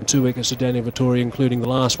 And 2 wickets to Daniel Vittori, including the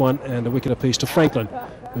last one. And a wicket apiece to Franklin,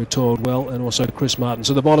 who toiled well, and also Chris Martin.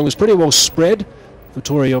 So the bowling was pretty well spread.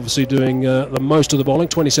 Vittori obviously doing the most of the bowling.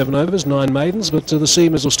 27 overs, 9 maidens. But the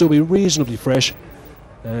seamers will still be reasonably fresh.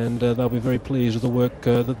 And they'll be very pleased with the work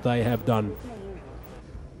that they have done.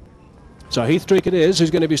 So Heathstreak it is, who's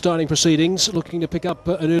going to be starting proceedings, looking to pick up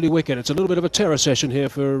an early wicket. It's a little bit of a terror session here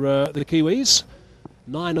for the Kiwis.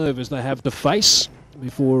 9 overs they have to face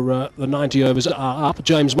before the 90 overs are up.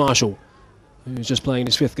 James Marshall, who's just playing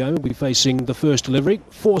his 5th game, will be facing the first delivery.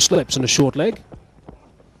 4 slips and a short leg.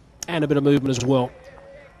 And a bit of movement as well.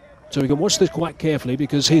 So we can watch this quite carefully,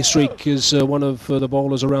 because Heathstreak is one of the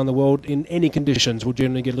bowlers around the world in any conditions will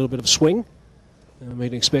generally get a little bit of swing. And we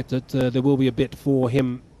can expect that there will be a bit for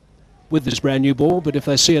him with this brand new ball, but if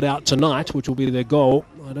they see it out tonight, which will be their goal,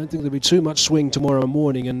 I don't think there'll be too much swing tomorrow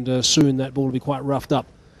morning, and soon that ball will be quite roughed up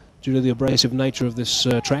due to the abrasive nature of this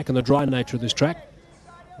track and the dry nature of this track,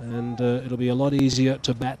 and it'll be a lot easier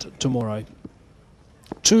to bat tomorrow.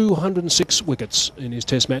 206 wickets in his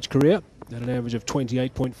test match career at an average of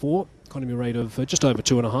 28.4, economy rate of just over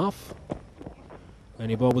 2.5, and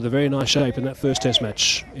he bowled with a very nice shape in that first test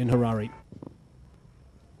match in Harare.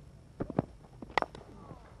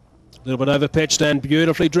 A little bit over pitched and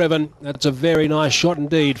beautifully driven. That's a very nice shot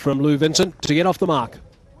indeed from Lou Vincent to get off the mark.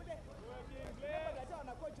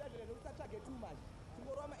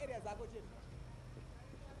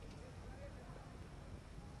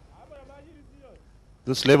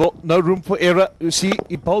 This level, no room for error. You see,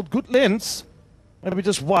 he bowled good lengths. Maybe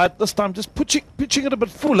just wide this time, just pitching it a bit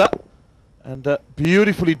fuller. And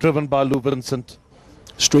beautifully driven by Lou Vincent.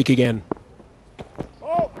 Streak again.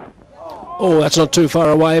 Oh, that's not too far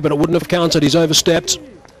away, but it wouldn't have counted. He's overstepped.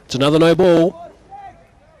 It's another no ball.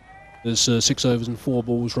 There's 6 overs and 4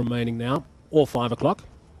 balls remaining now, or 5 o'clock.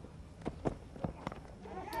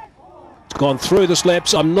 It's gone through the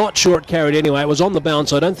slips. I'm not sure it carried anyway. It was on the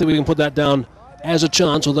bounce. I don't think we can put that down as a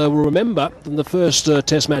chance, although we'll remember from the first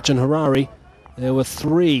test match in Harare, there were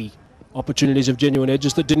 3 opportunities of genuine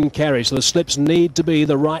edges that didn't carry, so the slips need to be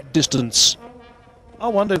the right distance. I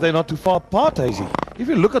wonder if they're not too far apart, Hazy. If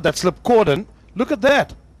you look at that slip cordon, look at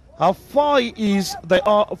that. How far they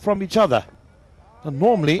are from each other. And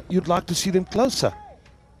normally, you'd like to see them closer.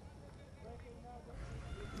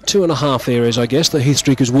 2.5 areas, I guess, that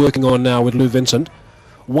Heathstreak is working on now with Lou Vincent.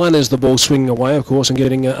 One is the ball swinging away, of course, and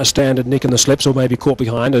getting a standard nick in the slips, or maybe caught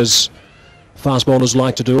behind, as fast bowlers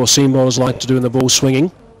like to do, or seam bowlers like to do in the ball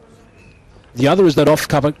swinging. The other is that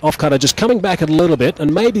off-cutter just coming back a little bit,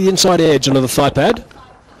 and maybe the inside edge under the thigh pad.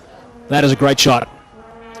 That is a great shot.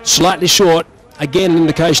 Slightly short, again an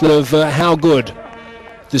indication of how good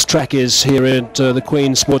this track is here at the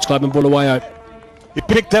Queen's Sports Club in Bulawayo. He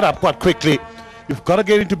picked that up quite quickly. You've got to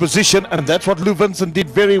get into position, and that's what Lou Vincent did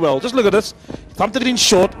very well. Just look at this. Thumped it in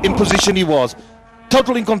short, in position he was.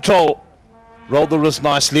 Total in control. Rolled the wrist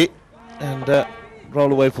nicely, and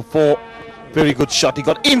roll away for 4. Very good shot. He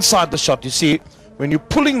got inside the shot. You see, when you're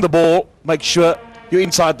pulling the ball, make sure you're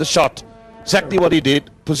inside the shot. Exactly what he did,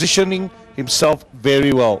 positioning himself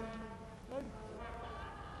very well.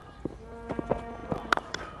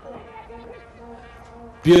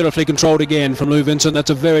 Beautifully controlled again from Lou Vincent.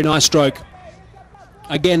 That's a very nice stroke.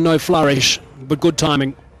 Again, no flourish, but good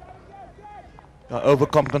timing.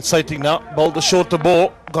 Overcompensating now. Bowled a shorter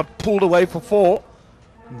ball. Got pulled away for 4.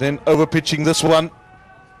 Then overpitching this one.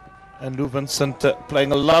 And Lou Vincent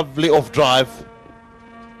playing a lovely off drive.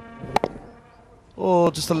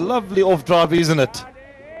 Oh, just a lovely off drive, isn't it?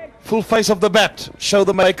 Full face of the bat. Show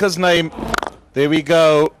the maker's name. There we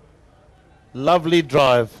go. Lovely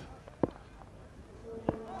drive.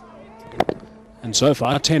 And so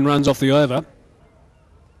far, 10 runs off the over.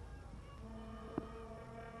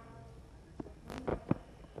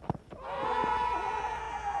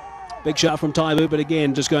 Big shot from Taibu, but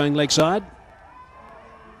again, just going leg side.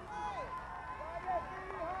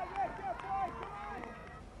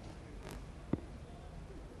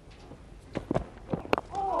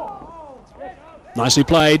 Nicely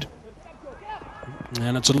played.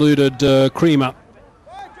 And it's eluded Creamer,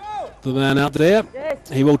 the man out there.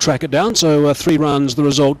 He will track it down, so 3 runs the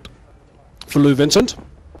result for Lou Vincent.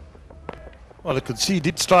 Well, I could see he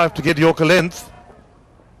did strive to get Yorker length.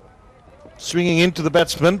 Swinging into the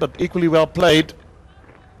batsman, but equally well played.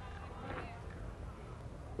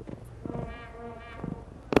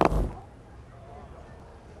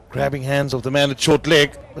 Grabbing hands of the man at short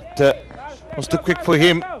leg, but was too quick for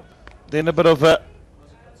him. Then a bit of a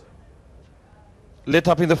let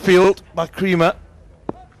up in the field by Creamer.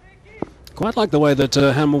 Quite like the way that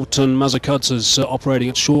Hamilton Mazzucat's is operating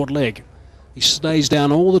at short leg. He stays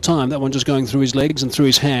down all the time. That one just going through his legs and through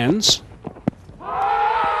his hands.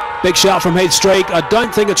 Big shout from Heath Streak. I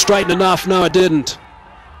don't think it straightened enough. No, it didn't.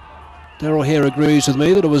 Daryl Hare agrees with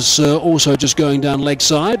me that it was also just going down leg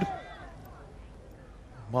side.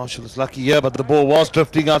 Marshall is lucky here, but the ball was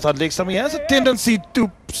drifting outside leg. So he has a tendency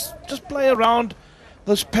to just play around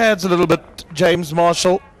those pads a little bit, James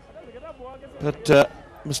Marshall. But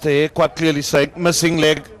Mr. Hare quite clearly saying missing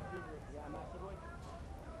leg.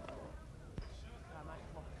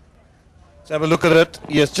 Let's have a look at it.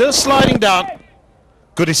 Yes, just sliding down.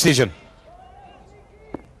 Good decision.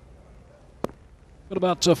 Got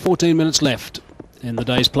about 14 minutes left in the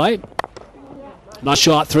day's play. Nice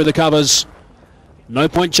shot through the covers. No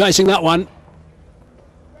point chasing that one.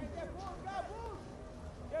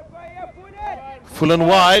 Full and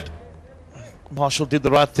wide. Marshall did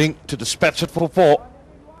the right thing to dispatch it for 4.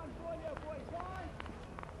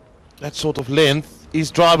 That sort of length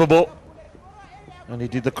is drivable. And he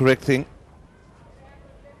did the correct thing.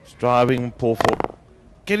 He's driving poor 4.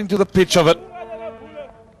 Getting to the pitch of it.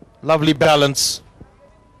 Lovely balance.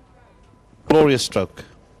 Glorious stroke.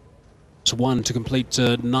 It's 1 to complete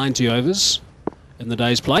 90 overs in the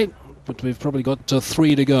day's play, but we've probably got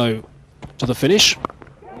 3 to go to the finish.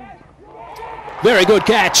 Very good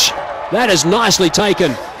catch. That is nicely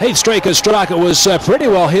taken. Heath Streaker's strike. It was pretty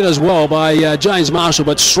well hit as well by James Marshall,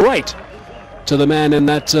 but straight to the man in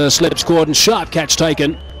that slips cord, and sharp catch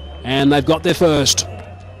taken, and they've got their first.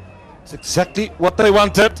 It's exactly what they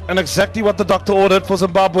wanted and exactly what the doctor ordered for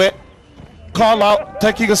Zimbabwe. Carlisle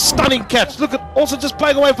taking a stunning catch. Look at, also just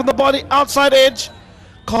playing away from the body, outside edge.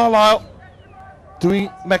 Carlisle doing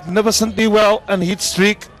magnificently well, and Heath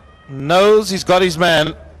Streak knows he's got his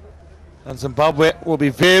man. And Zimbabwe will be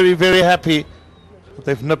very, very happy that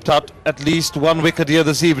they've nipped out at least 1 wicket here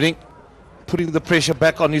this evening, putting the pressure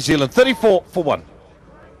back on New Zealand. 34 for 1.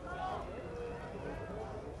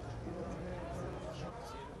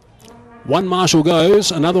 One Marshall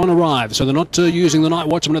goes, another one arrives, so they're not using the night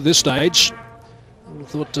watchman at this stage. I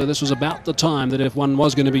thought this was about the time that if one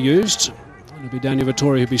was going to be used, it would be Daniel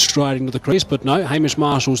Vittori who'd be striding to the crease, but no, Hamish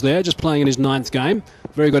Marshall's there, just playing in his 9th game.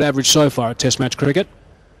 Very good average so far at Test match cricket.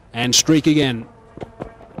 And Streak again.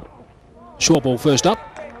 Short ball first up,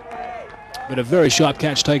 but a very sharp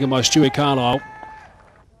catch taken by Stewie Carlisle.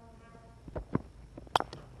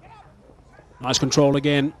 Nice control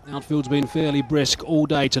again. Outfield's been fairly brisk all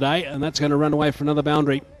day today, and that's going to run away for another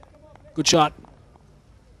boundary. Good shot.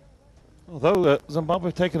 Although Zimbabwe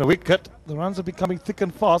have taken a wicket, the runs are becoming thick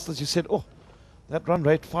and fast, as you said. Oh, that run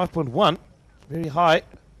rate, 5.1, very high.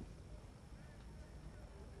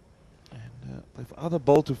 And they've either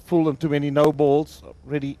bowled to full and too many no balls.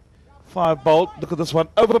 Already 5 bowled. Look at this one,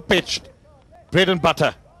 over pitched. Bread and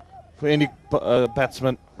butter for any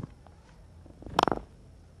batsman.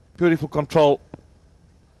 Beautiful control.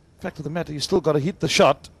 Fact of the matter, you still got to hit the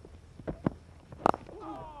shot.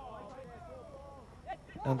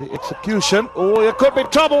 And the execution. Oh, it could be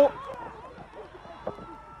trouble.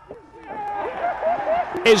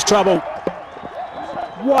 Is trouble.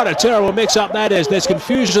 What a terrible mix-up that is. There's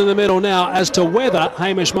confusion in the middle now as to whether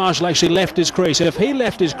Hamish Marshall actually left his crease. If he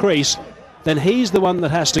left his crease, then he's the one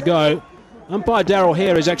that has to go. Umpire Darryl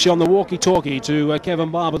Hare is actually on the walkie-talkie to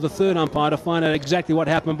Kevin Barber, the third umpire, to find out exactly what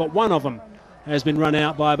happened, but one of them has been run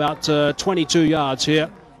out by about 22 yards here.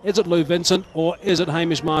 Is it Lou Vincent or is it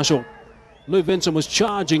Hamish Marshall? Lou Vincent was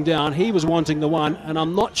charging down. He was wanting the one, and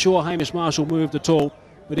I'm not sure Hamish Marshall moved at all,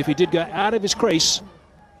 but if he did go out of his crease,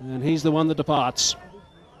 and he's the one that departs.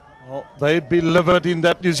 Well, they'd be livid in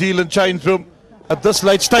that New Zealand change room at this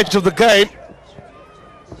late stage of the game.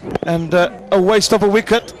 And a waste of a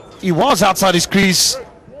wicket. He was outside his crease.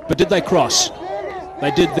 But did they cross?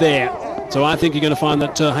 They did there. So I think you're going to find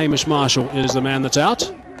that Hamish Marshall is the man that's out.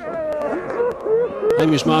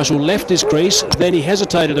 Hamish Marshall left his crease, then he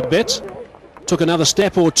hesitated a bit, took another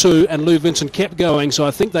step or two, and Lou Vincent kept going. So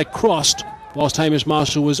I think they crossed whilst Hamish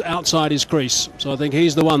Marshall was outside his crease. So I think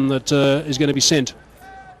he's the one that is going to be sent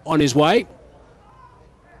on his way.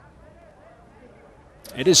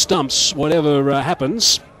 It is stumps, whatever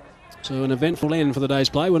happens. So an eventful end for the day's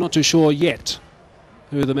play. We're not too sure yet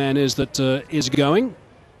who the man is that is going.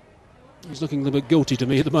 He's looking a little bit guilty to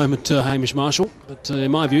me at the moment, Hamish Marshall. But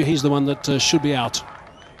in my view, he's the one that should be out.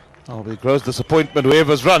 Oh, the gross disappointment,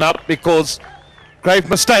 whoever's run up, because grave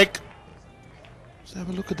mistake. Let's have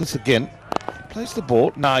a look at this again. Plays the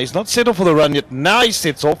ball. Now he's not set off for the run yet. Now he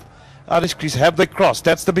sets off. Out his crease. Have they crossed?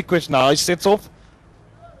 That's the big question. Now he sets off.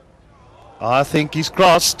 I think he's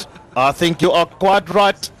crossed. I think you are quite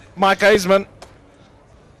right, Mike Hazeman.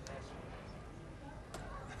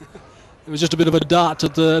 It was just a bit of a dart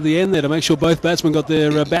at the end there to make sure both batsmen got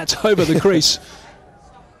their bats over the crease.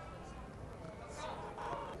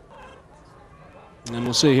 And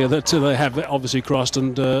we'll see here that they have obviously crossed,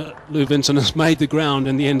 and Lou Vincent has made the ground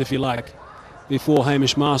in the end, if you like, before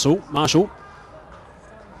Hamish Marshall.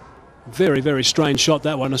 Very, very strange shot,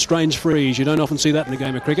 that one. A strange freeze. You don't often see that in a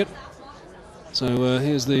game of cricket. So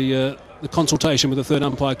here's the consultation with the third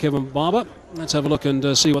umpire, Kevin Barber. Let's have a look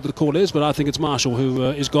and see what the call is, but I think it's Marshall who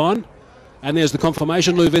is gone. And there's the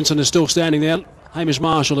confirmation. Lou Vincent is still standing there. Hamish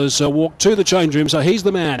Marshall has walked to the change room, so he's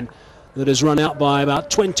the man that has run out by about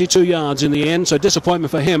 22 yards in the end. So disappointment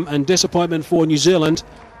for him and disappointment for New Zealand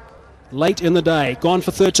late in the day. Gone for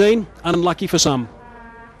 13, unlucky for some.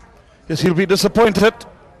 Yes, he'll be disappointed.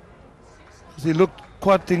 He looked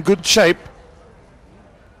quite in good shape.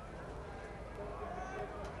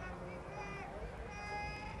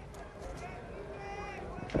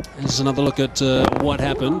 Here's another look at what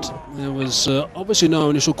happened. There was obviously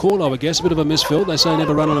no initial call, I would guess. A bit of a misfield. They say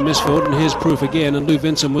never run on a misfield, and here's proof again. And Lou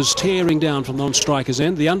Vincent was tearing down from the non-striker's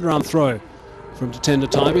end. The underarm throw from Tatenda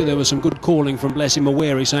Taibu. There was some good calling from Blessing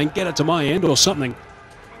Maweri saying, get it to my end, or something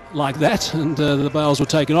like that. And the bails were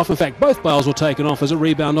taken off. In fact, both bails were taken off as it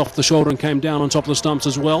rebounded off the shoulder and came down on top of the stumps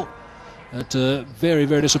as well. At a very,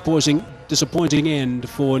 very disappointing end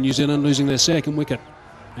for New Zealand, losing their second wicket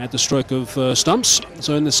at the stroke of stumps.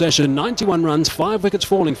 So in the session, 91 runs, 5 wickets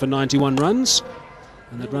falling for 91 runs.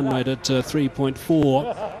 And that run rate at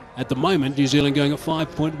 3.4. At the moment, New Zealand going at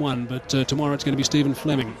 5.1. But tomorrow it's going to be Stephen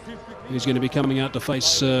Fleming who's going to be coming out to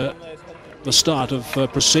face the start of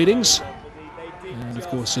proceedings. And of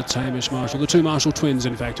course it's Hamish Marshall, the two Marshall twins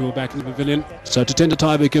in fact, who are back in the pavilion. So Tatenda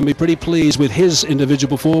Taibu can be pretty pleased with his individual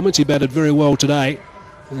performance. He batted very well today.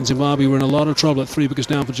 And Zimbabwe were in a lot of trouble at 3 wickets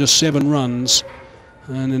down for just 7 runs.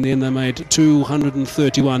 And in the end they made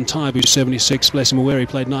 231. Taibu 76. Blessing Maweri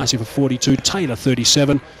played nicely for 42. Taylor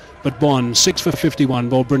 37. But Bond 6 for 51.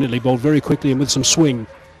 Bowled brilliantly, bowled very quickly and with some swing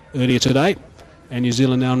earlier today. And New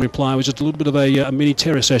Zealand now in reply was just a little bit of a mini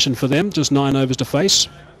terror session for them. Just 9 overs to face.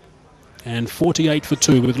 And 48 for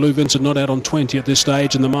 2 with Lou Vincent not out on 20 at this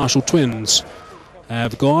stage. And the Marshall twins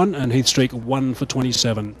have gone. And Heath Streak 1 for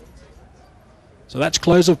 27. So that's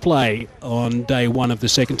close of play on day 1 of the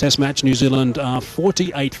second test match. New Zealand are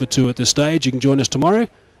 48 for 2 at this stage. You can join us tomorrow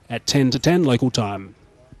at 10 to 10 local time.